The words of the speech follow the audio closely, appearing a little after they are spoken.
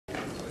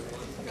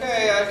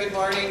Good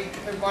morning.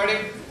 Good morning.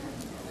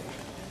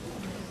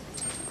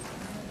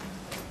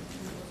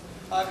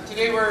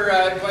 Today we're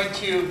going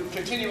to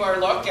continue our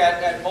look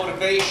at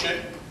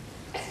motivation.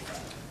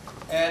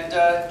 And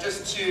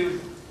just to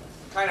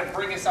kind of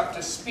bring us up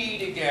to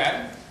speed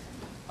again,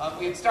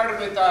 we had started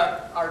with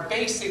our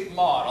basic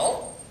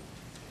model.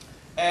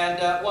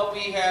 And what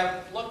we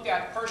have looked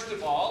at, first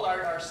of all,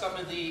 are some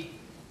of the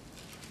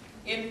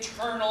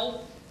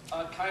internal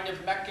kind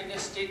of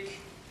mechanistic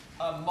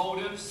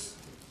motives.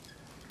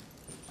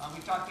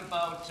 We talked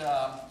about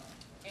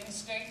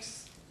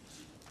instincts,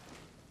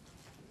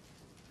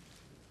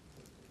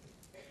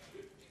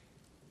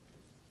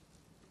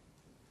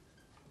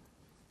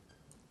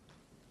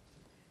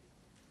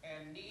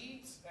 and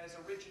needs as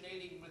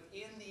originating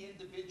within the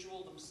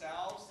individual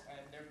themselves and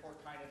therefore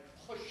kind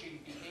of pushing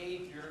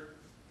behavior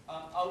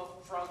out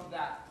from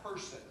that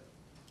person.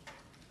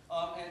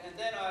 And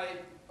then I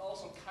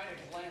also kind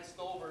of glanced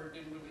over,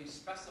 didn't really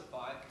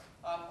specify.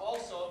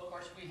 Also, of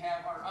course, we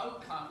have our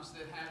outcomes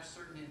that have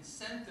certain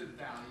incentive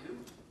value,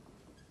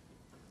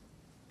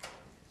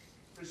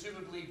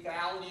 presumably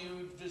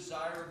valued,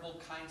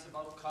 desirable kinds of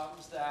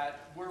outcomes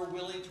that we're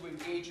willing to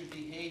engage in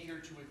behavior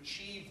to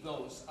achieve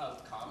those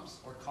outcomes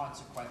or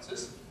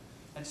consequences.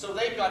 And so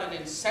they've got an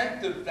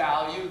incentive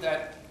value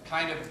that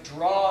kind of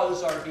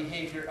draws our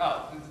behavior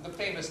out. The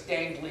famous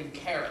dangling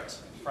carrot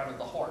in front of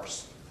the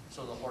horse,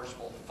 so the horse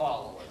will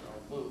follow and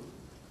it'll move.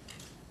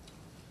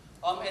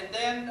 And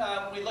then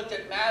we looked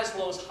at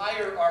Maslow's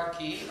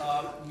hierarchy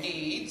of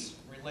needs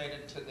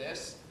related to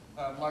this,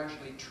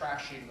 largely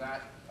trashing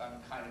that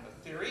kind of a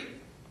theory.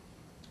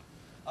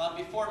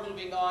 Before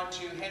moving on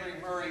to Henry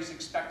Murray's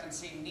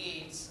expectancy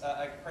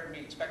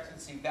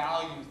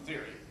value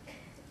theory.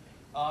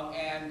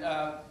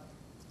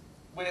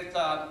 With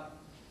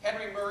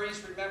Henry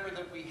Murray's, remember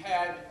that we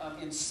had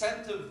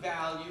incentive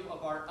value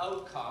of our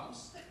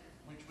outcomes,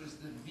 which was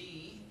the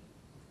V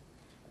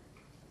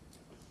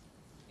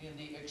in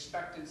the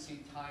expectancy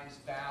times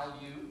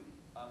value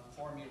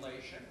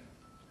formulation.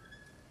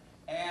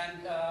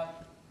 And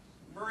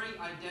Murray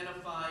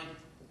identified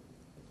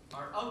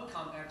our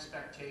outcome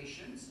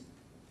expectations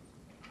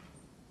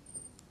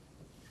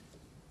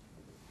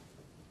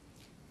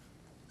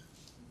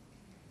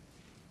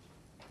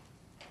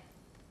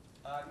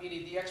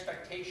meaning the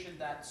expectation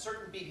that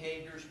certain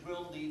behaviors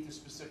will lead to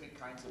specific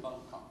kinds of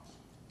outcomes.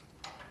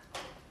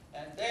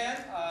 And then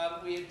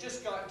we had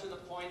just gotten to the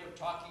point of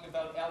talking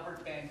about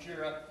Albert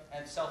Bandura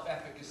and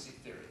self-efficacy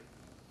theory.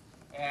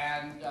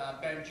 And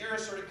Bandura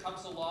sort of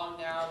comes along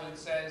now and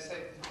says,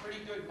 hey, it's a pretty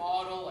good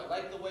model, I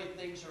like the way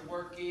things are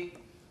working,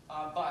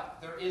 but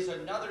there is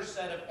another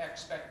set of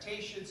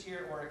expectations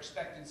here, or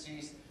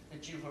expectancies,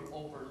 that you have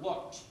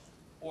overlooked,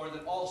 or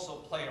that also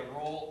play a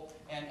role.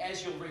 And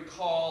as you'll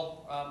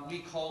recall, we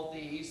call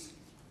these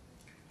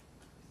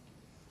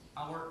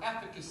our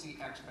efficacy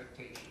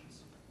expectations.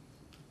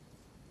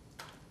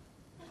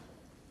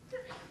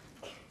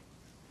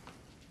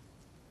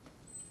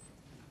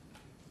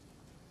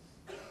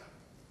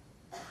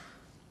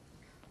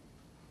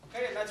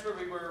 Okay, and that's where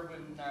we were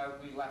when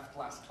we left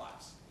last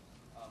class,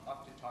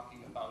 up to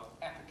talking about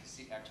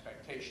efficacy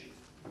expectation.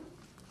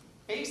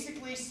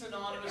 Basically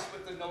synonymous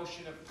with the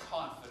notion of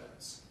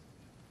confidence.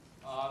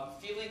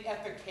 Feeling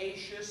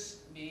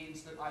efficacious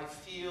means that I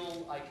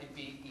feel I can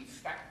be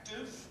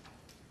effective,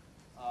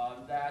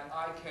 that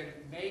I can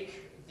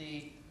make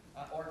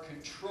or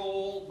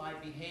control my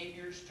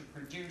behaviors to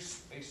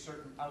produce a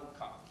certain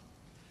outcome.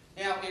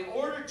 Now, in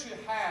order to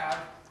have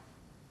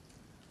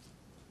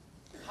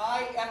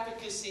high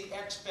efficacy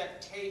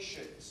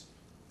expectations,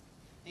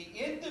 the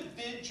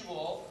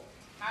individual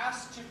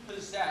has to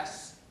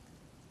possess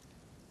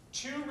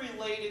two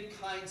related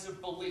kinds of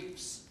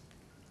beliefs,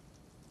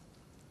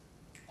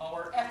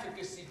 or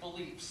efficacy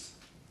beliefs,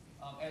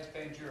 as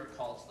Bandura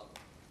calls them.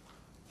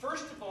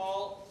 First of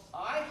all,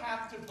 I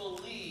have to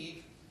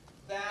believe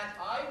that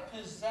I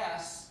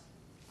possess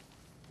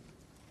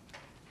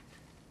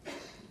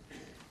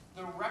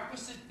the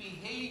requisite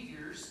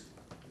behaviors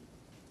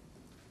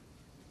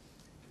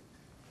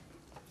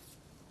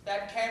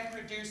that can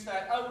produce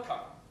that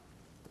outcome.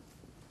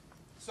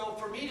 So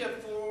for me to,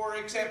 for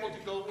example, to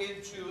go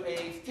into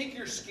a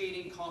figure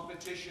skating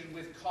competition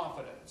with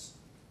confidence,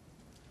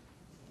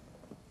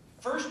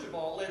 first of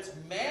all, it's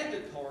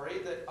mandatory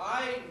that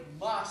I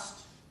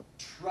must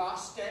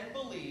trust and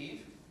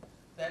believe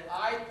that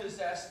I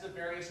possess the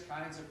various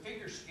kinds of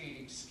figure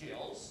skating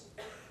skills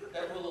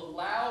that will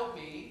allow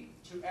me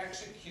to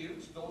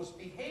execute those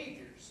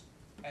behaviors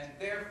and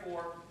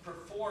therefore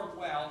perform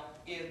well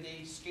in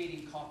the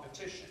skating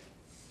competition.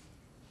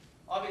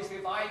 Obviously,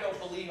 if I don't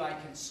believe I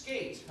can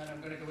skate and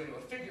I'm going to go into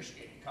a figure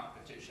skating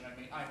competition, I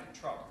mean, I'm in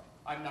trouble.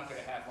 I'm not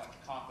going to have much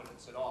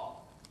confidence at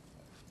all.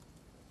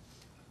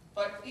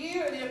 But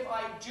even if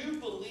I do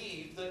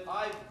believe that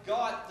I've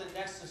got the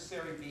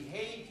necessary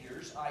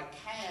behaviors, I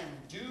can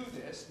do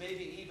this,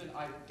 maybe even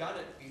I've done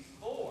it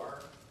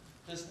before,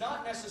 does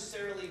not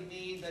necessarily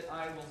mean that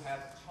I will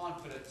have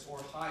confidence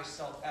or high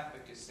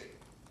self-efficacy.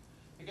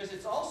 Because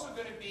it's also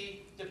going to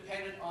be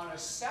dependent on a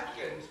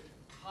second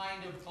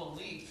kind of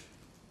belief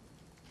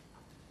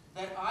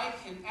that I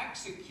can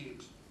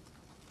execute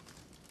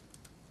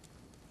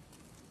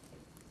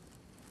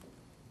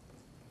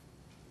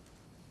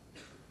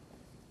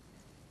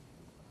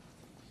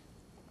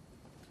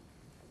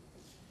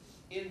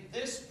in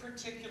this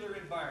particular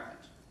environment,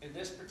 in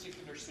this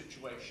particular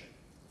situation.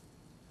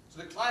 So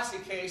the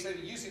classic case,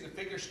 I'm using the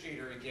figure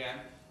skater again,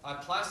 a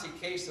classic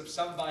case of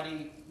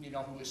somebody,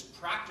 who is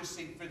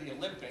practicing for the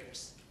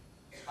Olympics.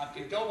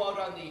 Could go out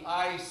on the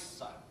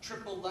ice,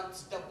 triple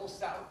lutz, double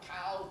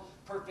cow,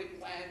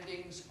 perfect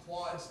landings,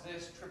 quads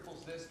this,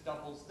 triples this,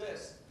 doubles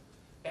this.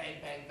 Bang,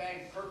 bang,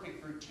 bang,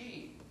 perfect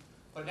routine.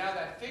 But now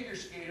that figure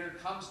skater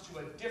comes to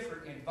a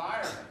different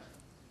environment,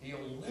 the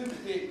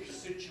Olympic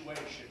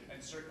situation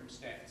and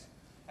circumstance,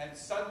 and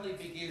suddenly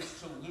begins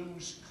to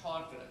lose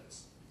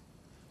confidence.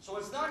 So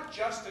it's not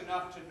just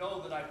enough to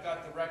know that I've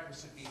got the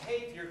requisite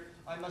behavior,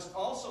 I must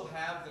also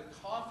have the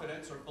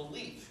confidence or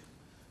belief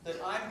that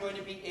I'm going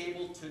to be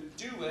able to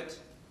do it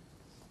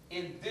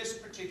in this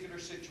particular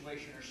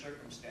situation or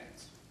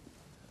circumstance.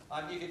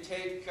 You can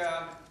take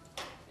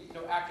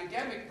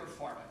academic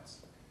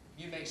performance.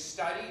 You may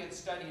study and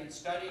study and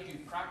study, do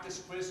practice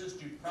quizzes,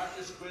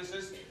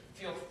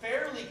 feel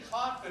fairly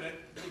confident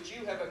that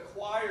you have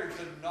acquired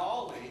the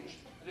knowledge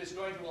that is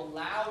going to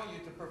allow you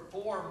to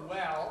perform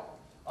well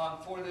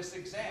for this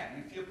exam.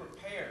 You feel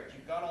prepared.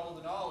 You've got all of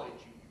the knowledge.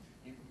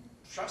 You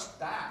trust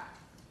that.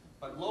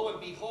 But lo and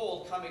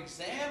behold, come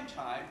exam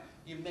time,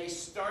 you may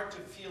start to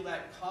feel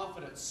that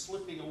confidence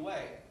slipping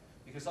away,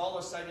 because all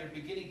of a sudden you're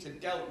beginning to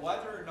doubt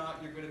whether or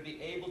not you're going to be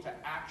able to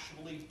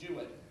actually do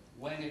it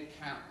when it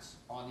counts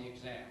on the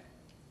exam.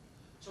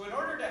 So in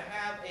order to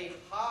have a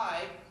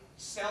high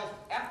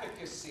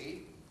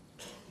self-efficacy,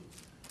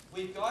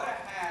 we've got to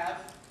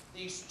have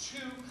these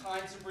two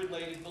kinds of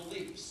related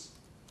beliefs.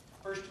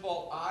 First of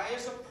all, I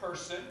as a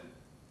person,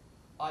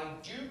 I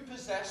do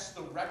possess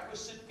the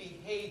requisite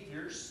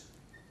behaviors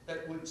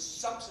that would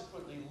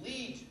subsequently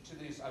lead to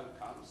these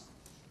outcomes.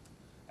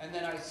 And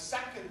then I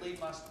secondly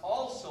must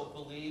also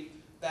believe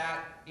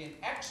that in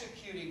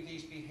executing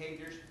these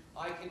behaviors,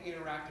 I can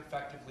interact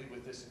effectively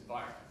with this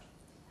environment.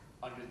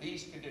 Under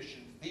these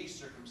conditions, these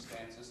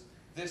circumstances,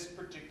 this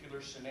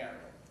particular scenario,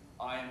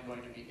 I am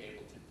going to be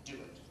able to do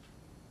it.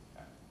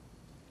 Okay.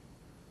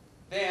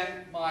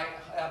 Then my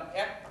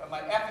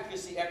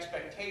efficacy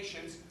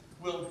expectations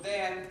will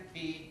then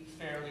be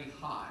fairly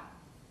high.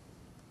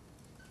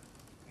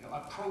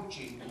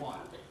 Approaching 1,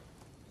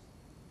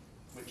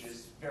 which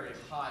is very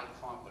high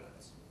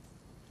confidence.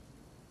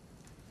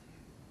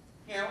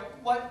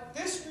 What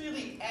this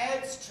really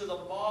adds to the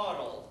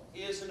model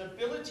is an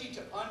ability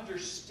to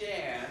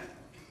understand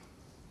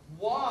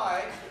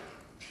why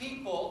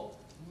people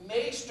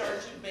may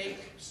start to make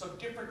some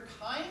different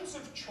kinds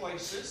of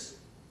choices,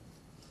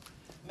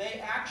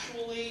 may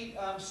actually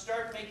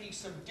start making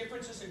some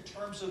differences in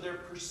terms of their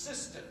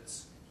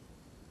persistence.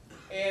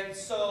 And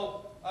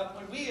so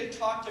when we had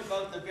talked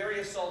about the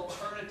various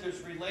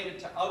alternatives related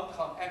to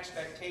outcome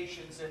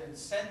expectations and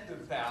incentive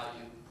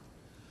value,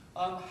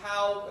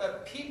 how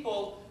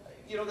people,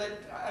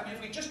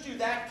 if we just do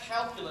that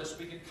calculus,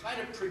 we can kind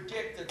of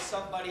predict that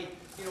somebody,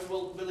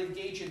 will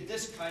engage in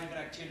this kind of an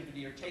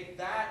activity or take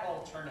that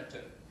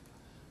alternative.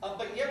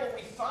 But yet what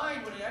we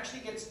find when it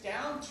actually gets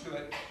down to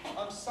it,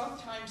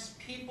 sometimes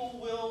people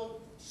will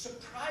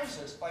surprise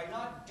us by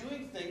not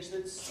doing things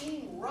that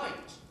seem right.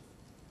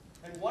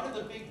 And one of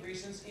the big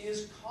reasons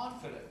is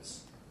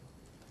confidence.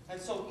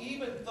 And so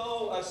even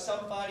though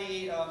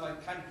somebody, I'm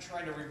kind of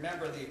trying to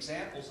remember the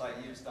examples I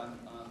used on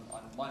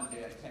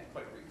Monday, I can't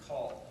quite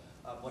recall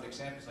what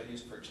examples I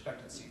used for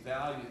expectancy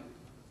value.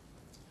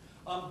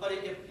 But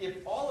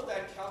if all of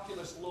that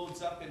calculus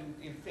loads up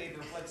in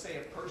favor of, let's say,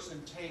 a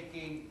person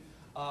taking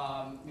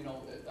a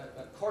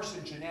course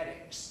in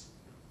genetics,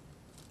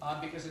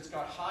 because it's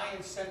got high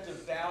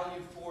incentive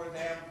value for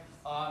them,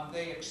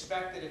 they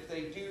expect that if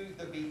they do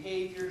the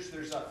behaviors,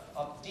 there's a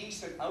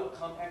decent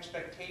outcome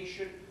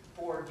expectation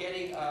for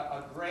getting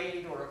a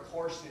grade or a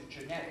course in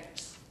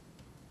genetics.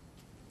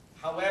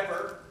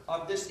 However,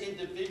 this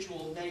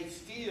individual may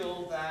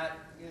feel that,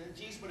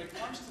 geez, when it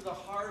comes to the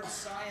hard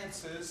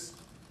sciences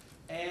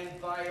and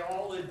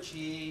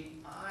biology,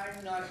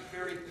 I'm not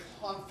very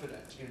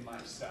confident in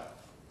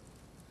myself.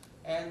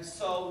 And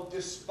so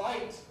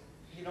despite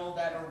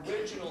that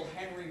original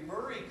Henry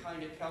Murray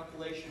kind of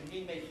calculation,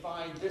 we may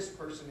find this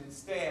person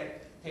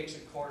instead takes a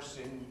course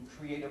in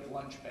creative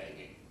lunch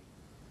bagging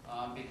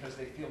because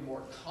they feel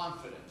more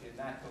confident in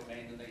that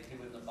domain than they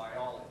do in the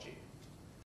biology.